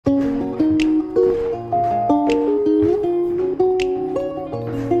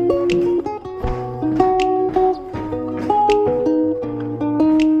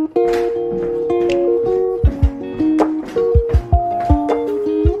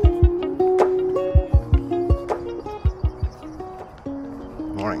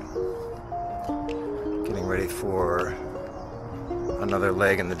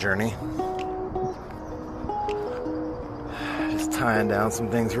leg in the journey. Just tying down some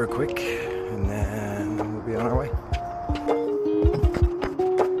things real quick, and then we'll be on our way.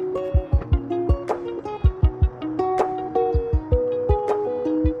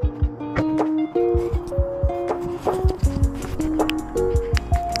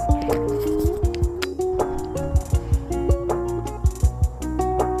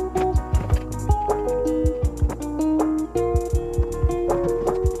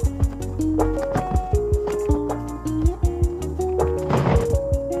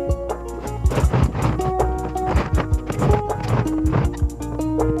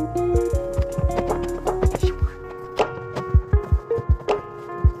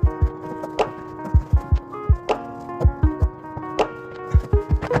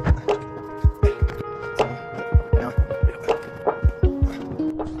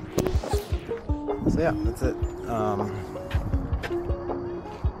 So yeah, that's it. A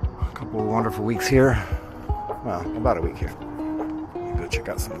couple of wonderful weeks here. Well, about a week here. Go check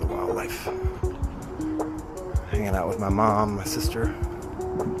out some of the wildlife. Hanging out with my mom, my sister,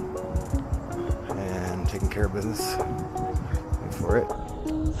 and taking care of business. Wait for it.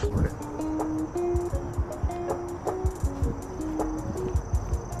 For it.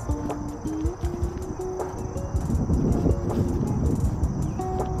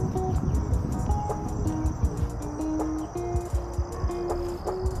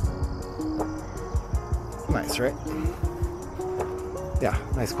 Nice, right? Yeah,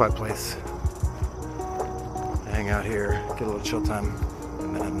 nice quiet place. Hang out here, get a little chill time,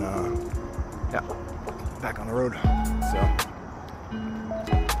 and then, yeah, back on the road. So,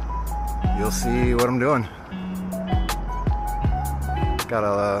 you'll see what I'm doing. Got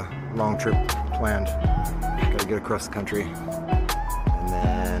a long trip planned. Gotta get across the country, and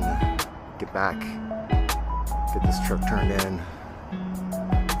then get back, get this truck turned in,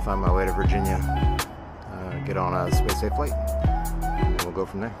 find my way to Virginia. Get on a space safe flight, and we'll go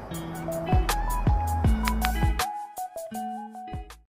from there.